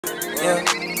Yeah.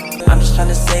 I'm just trying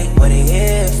to say what it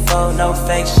is for. No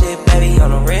fake shit, baby,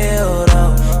 on the real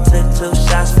though. Took 2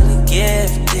 shots, feeling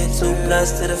gifted. 2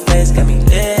 blunts to the face, got me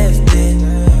lifted.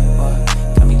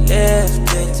 Got me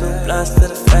lifted. 2 blunts to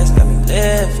the face, got me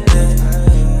lifted.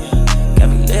 Got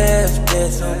me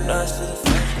lifted. 2 blunts to the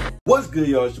face. What's good,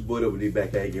 y'all? It's your boy over there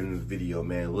back again in this video,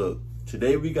 man. Look,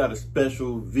 today we got a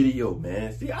special video,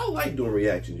 man. See, I like doing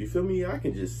reactions, you feel me? I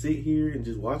can just sit here and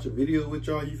just watch a video with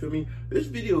y'all, you feel me? This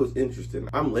video is interesting.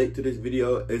 I'm late to this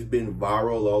video. It's been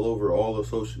viral all over all of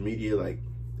social media, like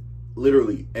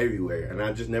literally everywhere, and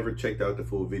I just never checked out the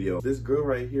full video. This girl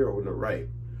right here on the right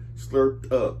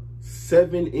slurped up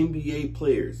 7 NBA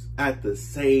players at the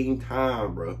same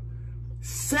time, bro.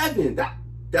 7.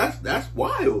 That's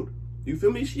wild. You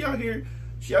feel me? She out here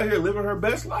living her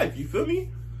best life. You feel me?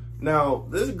 Now,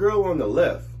 this girl on the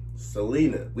left,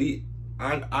 Celina,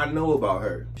 I know about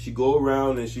her. She go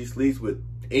around and she sleeps with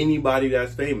anybody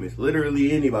that's famous.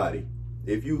 Literally anybody.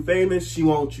 If you famous, she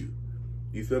wants you.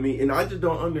 You feel me? And I just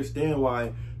don't understand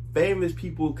why famous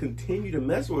people continue to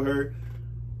mess with her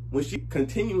when she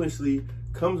continuously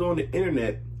comes on the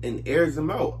internet and airs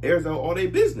out all their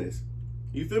business.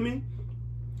 You feel me?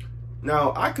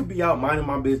 Now, I could be out minding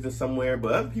my business somewhere,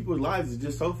 but other people's lives is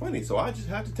just so funny. So I just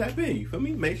have to tap in, you feel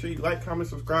me? Make sure you like, comment,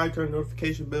 subscribe, turn the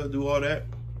notification bell, do all that.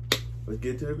 Let's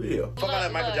get to the video. Fuck all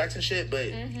that Michael Jackson shit, but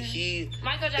he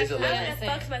is a legend.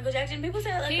 Fuck Michael Jackson. People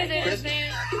say I look like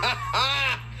him.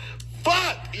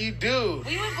 Fuck, you do.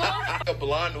 We would both. A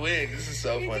blonde wig. This is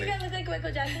so you funny. You think I look like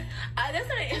Michael Jackson? That's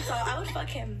not an insult. I would fuck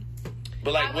him.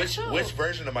 But like, which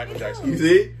version of Michael Jackson? You see?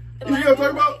 You see what I'm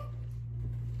talking about?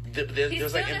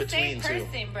 There's like in between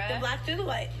person, too. Bro. The black through the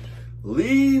white.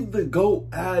 Leave the GOAT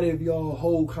out of y'all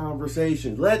whole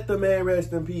conversation. Let the man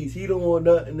rest in peace. He don't want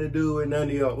nothing to do with none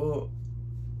of y'all. Well,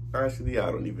 actually,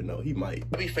 I don't even know. He might.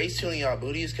 I be face-tuning y'all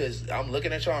booties because I'm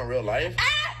looking at y'all in real life.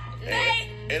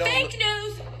 Fake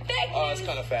news. Fake oh, news. it's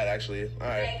kind of fat, actually. All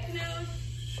right. Fake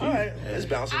news. All right. It's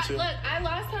bouncing too. Look, I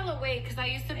lost hella weight because I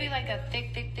used to be like a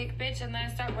thick bitch, and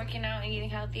then I started working out and eating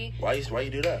healthy. Why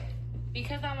you do that?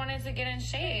 Because I wanted to get in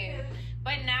shape.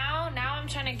 But now I'm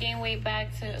trying to gain weight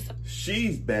back to...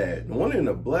 She's bad. The one in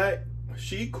the black,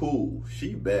 she cool.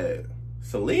 She bad.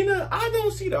 Celina, I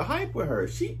don't see the hype with her.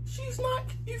 She's not,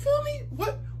 you feel me?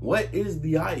 What is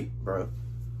the hype, bro?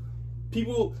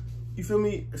 People, you feel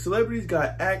me? Celebrities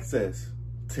got access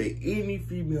to any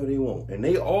female they want. And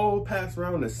they all pass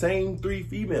around the same 3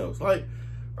 females. Like,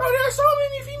 bro, there's so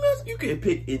many females. You can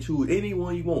pick and choose any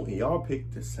one you want. And y'all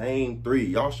pick the same 3.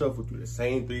 Y'all shuffle through the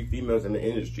same 3 females in the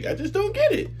industry. I just don't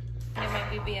get it. It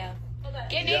might be BL.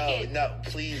 Get Yo, naked. no,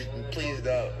 please,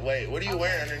 no. Wait, what are you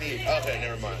wearing underneath? Okay,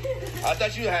 never mind. I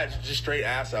thought you had just straight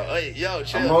ass out. Hey, yo,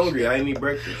 chill. I'm hungry. I ain't eat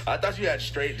breakfast. I thought you had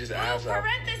straight just ass out.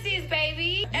 Parentheses,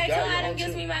 baby. Until Adam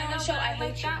gives me my own show, I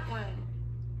hate you. That one.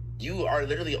 You are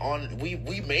literally on.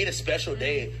 We made a special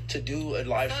day to do a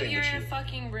live stream with you. You're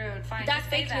fucking rude. Fine. That's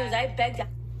fake news. I beg that.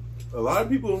 A lot of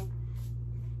people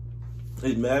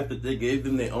is mad that they gave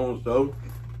them their own show,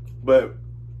 but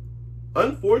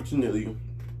unfortunately,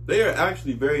 they are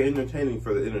actually very entertaining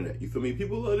for the internet. You feel me?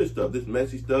 People love this stuff, this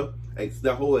messy stuff,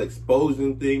 that whole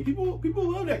exposing thing. People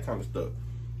love that kind of stuff.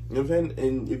 You know what I'm saying?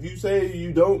 And if you say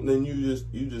you don't, then you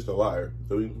just a liar.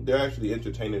 So they're actually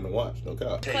entertaining to watch. No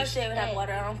cap. Plus, they would have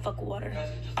water. I don't fuck with water.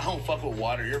 I don't fuck with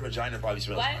water. Your vagina probably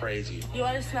smells crazy. You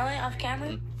want to smell it off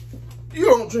camera? You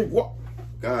don't drink water.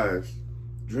 Guys,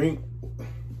 drink.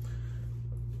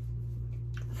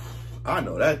 I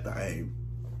know that thing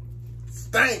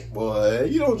stank, boy.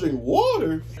 You don't drink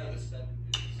water.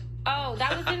 Oh,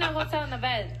 that was in the hotel in the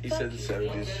bed. He said the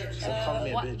 70s. So call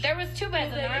me a bitch. There was 2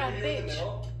 beds in the room.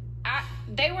 Bitch.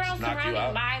 They were all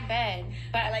surrounding my bed,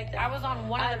 but I was on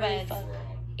one of the beds.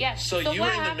 Yeah. So you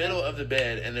were in the middle of the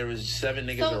bed, and there was 7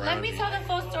 niggas around you. So let me tell the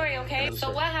full story, okay?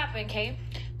 So what happened, okay?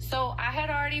 So I had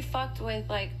already fucked with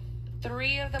like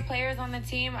 3 of the players on the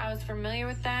team. I was familiar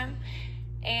with them,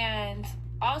 and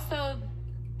also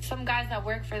some guys that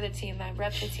work for the team, that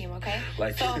rep the team, okay?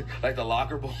 Like the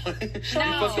locker boy? No, you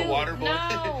fuck the water boy?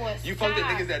 No, you fuck the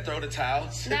niggas that throw the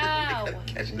towels? No,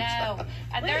 no.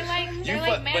 They're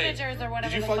like managers or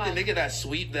whatever. Did you fuck the nigga that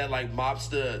sweep that like mops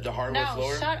the hardwood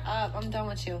floor? No, shut up. I'm done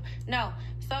with you. No.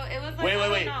 So it was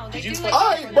like, wait. Did you fuck?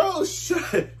 All right, bro,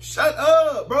 shut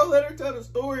up, bro. Let her tell the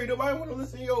story. Nobody want to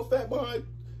listen to your fat behind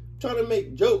trying to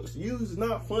make jokes. You's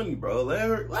not funny, bro. Let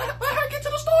her get to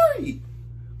the story.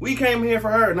 We came here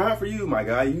for her, not for you, my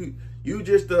guy. You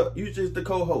just the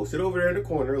co-host. Sit over there in the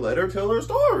corner. Let her tell her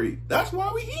story. That's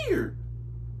why we here.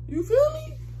 You feel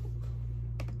me?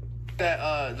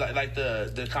 that like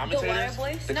the commentators?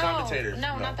 boys? The commentators.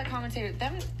 No, not the commentators.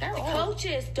 They're old.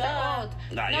 Coaches, They're duh. old.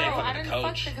 Nah, you no, ain't fucking I didn't the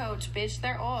coach. fuck the coach, bitch.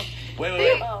 They're old.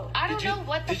 Wait. I don't know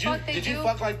what the fuck they do. Did you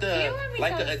fuck like Can you the let me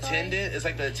tell the story? attendant? It's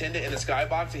like the attendant in the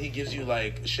skybox, and he gives you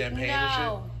like champagne and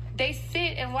No, they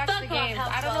sit and watch Fuck the games. off,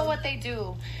 I don't know household. what they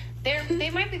do. They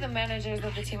might be the managers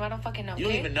of the team. I don't fucking know. shit. You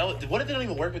don't okay? even know. What if they don't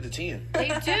even work with the team? They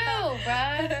do,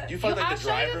 bruh. You fuck like I'll the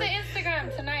show you driver? the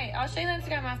Instagram tonight. I'll show you the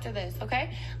Instagram after this,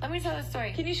 okay? Let me tell the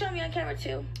story. Can you show me on camera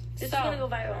too? This So- is gonna go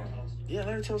viral. Yeah, let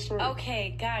her tell a story.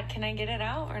 Okay, God, can I get it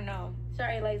out or no?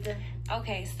 Sorry, Liza.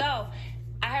 Okay, so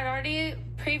I had already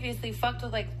previously fucked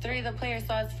with like 3 of the players,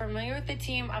 so I was familiar with the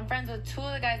team. I'm friends with 2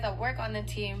 of the guys that work on the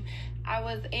team. I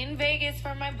was in Vegas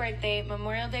for my birthday,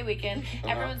 Memorial Day weekend.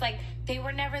 Everyone's like, they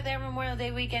were never there Memorial Day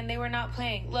weekend. They were not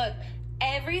playing. Look,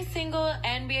 every single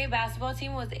NBA basketball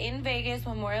team was in Vegas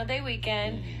Memorial Day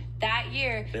weekend that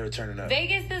year. They were turning up.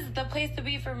 Vegas is the place to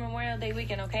be for Memorial Day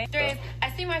weekend, okay?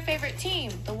 I see my favorite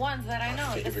team, the ones that I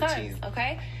know, the Favorite Suns, team.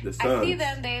 okay? The I see Suns.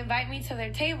 them, they invite me to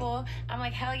their table. I'm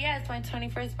like, hell yeah, it's my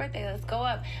 21st birthday, let's go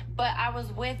up. But I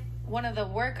was with one of the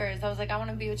workers. I was like, I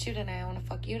want to be with you tonight. I want to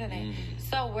fuck you tonight.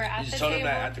 So we're at You the just told him table.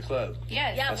 that at the club.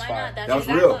 Yes. Yeah, That's why fire. not? That's That's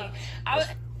exactly. real. I was,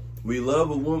 We love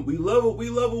a woman. We love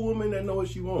a woman that know what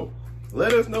she want.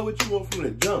 Let us know what you want from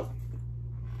the jump.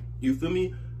 You feel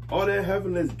me? All that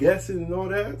having us guessing and all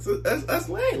that. So that's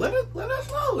lame. Let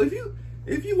us know if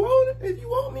you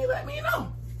want me. Let me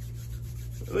know.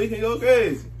 We can go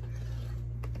crazy.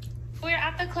 we're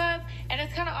at the club, and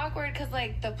it's kind of awkward because,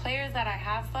 like, the players that I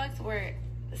have fucked were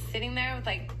sitting there with,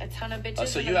 like, a ton of bitches.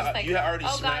 So and you I'm had- just like, you had already oh,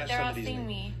 God, smashed they're some all of these seeing niggas?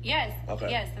 me. Yes. Okay.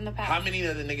 Yes, in the past. How many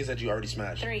of the niggas that you already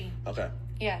smashed? 3. Okay.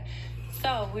 Yeah.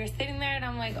 So we're sitting there, and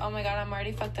I'm like, oh my God, I'm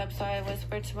already fucked up. So I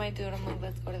whispered to my dude, I'm like,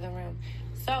 let's go to the room.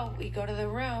 So we go to the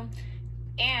room,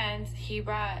 and he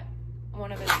brought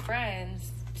one of his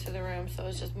friends to the room. So it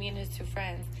was just me and his 2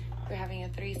 friends. We're having a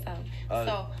threesome.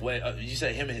 Wait, you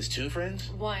said him and his 2 friends?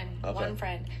 One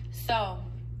friend. So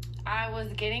I was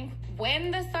getting,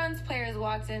 when the Suns players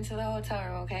walked into the hotel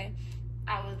room, okay,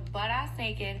 I was butt ass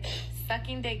naked,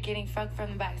 sucking dick, getting fucked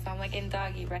from the back. So I'm like in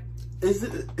doggy, right? Is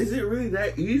it really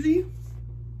that easy?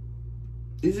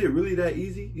 Is it really that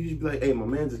easy? You just be like, hey, my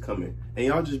man's is coming. And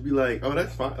y'all just be like, oh,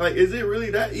 that's fine. Like, is it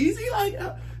really that easy? Like,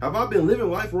 have I been living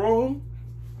life wrong?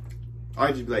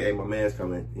 I just be like, hey, my man's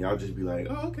coming. And y'all just be like,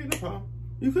 oh, okay, no problem.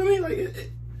 You feel me? Like,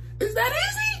 is that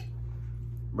easy?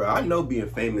 Bro, I know being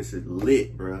famous is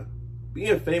lit, bro.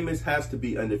 Being famous has to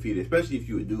be undefeated, especially if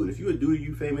you a dude. If you a dude,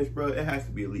 you famous, bro, it has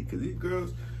to be elite. Because these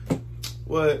girls,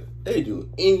 what? They do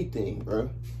anything, bro.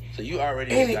 So you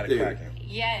already just got it cracking.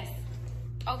 Yes.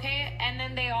 Okay, and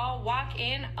then they all walk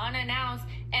in unannounced,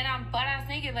 and I'm butt ass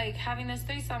naked, like having this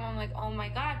threesome. I'm like, oh my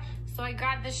God. So I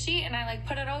grabbed the sheet and I like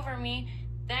put it over me.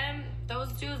 Then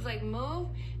those dudes like move,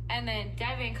 and then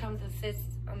Devin comes and sits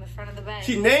on the front of the bed.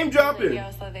 She name dropping. Yo,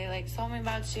 so they like told me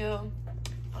about you.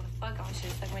 Oh fuck, I want you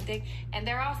to suck my dick. And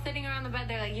they're all sitting around the bed.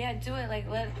 They're like, yeah, do it. Like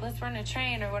let's run a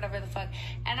train or whatever the fuck.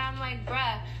 And I'm like,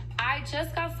 bruh, I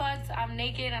just got fucked. I'm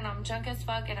naked and I'm drunk as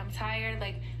fuck and I'm tired.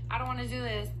 Like I don't want to do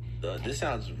this. This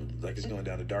sounds like it's going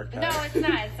down a dark path. No, it's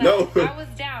not. It's No. not. I was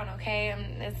down, okay?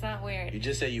 It's not weird. You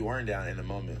just said you weren't down in the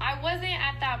moment. I wasn't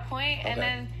at that point,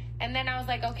 Okay. and then I was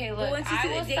like, okay, look, once you I see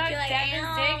the will dick, suck you're like, Devin's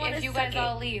I dick wanna if you suck guys it.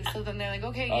 all leave. So then they're like,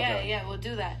 okay, yeah, we'll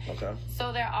do that. Okay.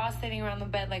 So they're all sitting around the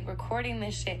bed, like, recording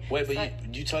this shit. Wait, but So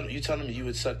you told them you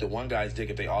would suck the one guy's dick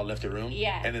if they all left the room?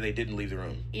 Yeah. And then they didn't leave the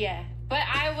room? yeah. But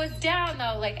I was down,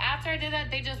 though. Like, after I did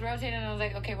that, they just rotated, and I was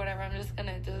like, okay, whatever, I'm just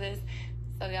gonna do this.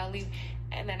 So y'all leave.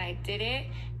 And then I did it,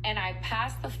 and I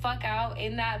passed the fuck out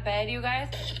in that bed, you guys.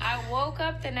 I woke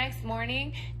up the next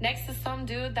morning next to some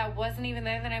dude that wasn't even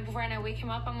there the night before, and I wake him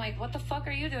up. I'm like, what the fuck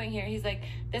are you doing here? He's like,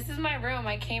 this is my room.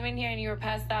 I came in here, and you were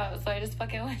passed out, so I just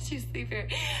fucking let you sleep here.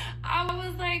 I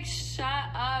was like, shut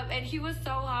up. And he was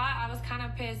so hot. I was kind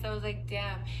of pissed. I was like,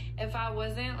 damn, if I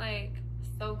wasn't, like,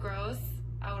 so gross,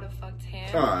 I would have fucked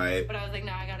him. All right. But I was like,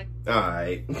 no, I gotta. All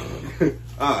right.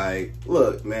 All right.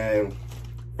 Look, man.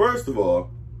 First of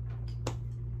all,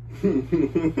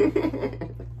 the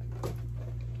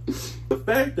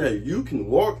fact that you can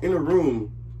walk in a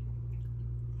room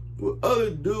with other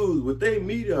dudes with their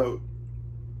meat out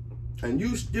and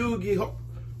you still get home,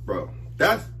 bro,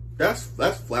 that's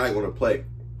flag on the play.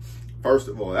 First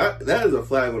of all, that is a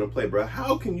flag on the play, bro.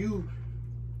 How can you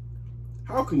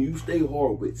stay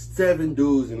hard with 7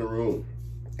 dudes in the room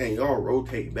and y'all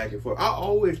rotate back and forth? I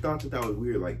always thought that was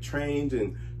weird, like trains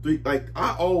and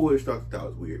I always thought that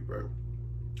was weird, bro.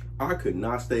 I could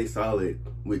not stay solid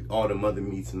with all the mother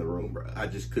meats in the room, bro. I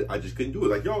just couldn't do it.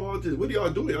 Like y'all all just, what are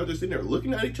y'all doing? Y'all just sitting there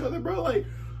looking at each other, bro. Like,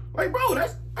 bro,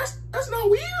 that's not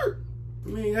weird. I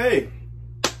mean, hey,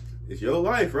 it's your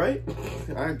life, right?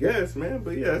 I guess, man.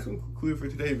 But yeah, that's gonna conclude for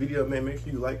today's video, man. Make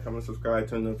sure you like, comment, subscribe,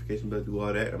 turn the notification bell, do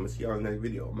all that. I'm gonna see y'all in the next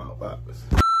video. I'm out.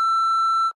 Bye.